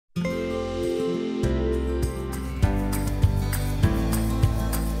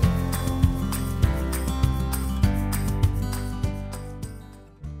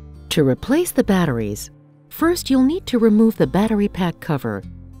To replace the batteries, first you'll need to remove the battery pack cover.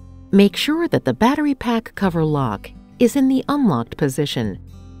 Make sure that the battery pack cover lock is in the unlocked position.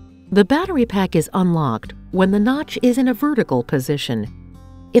 The battery pack is unlocked when the notch is in a vertical position.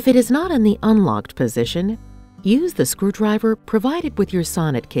 If it is not in the unlocked position, use the screwdriver provided with your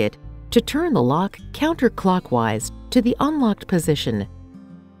SONNET kit to turn the lock counterclockwise to the unlocked position.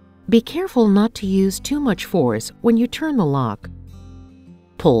 Be careful not to use too much force when you turn the lock.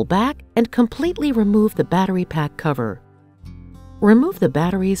 Pull back and completely remove the battery pack cover. Remove the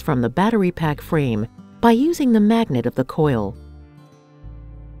batteries from the battery pack frame by using the magnet of the coil.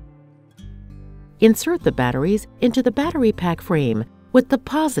 Insert the batteries into the battery pack frame with the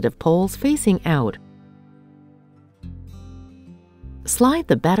positive poles facing out. Slide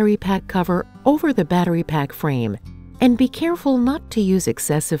the battery pack cover over the battery pack frame and be careful not to use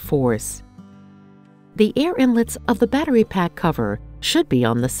excessive force. The air inlets of the battery pack cover should be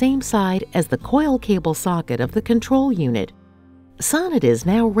on the same side as the coil cable socket of the control unit. SONNET is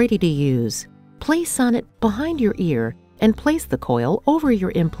now ready to use. Place SONNET behind your ear and place the coil over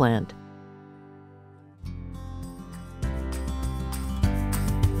your implant.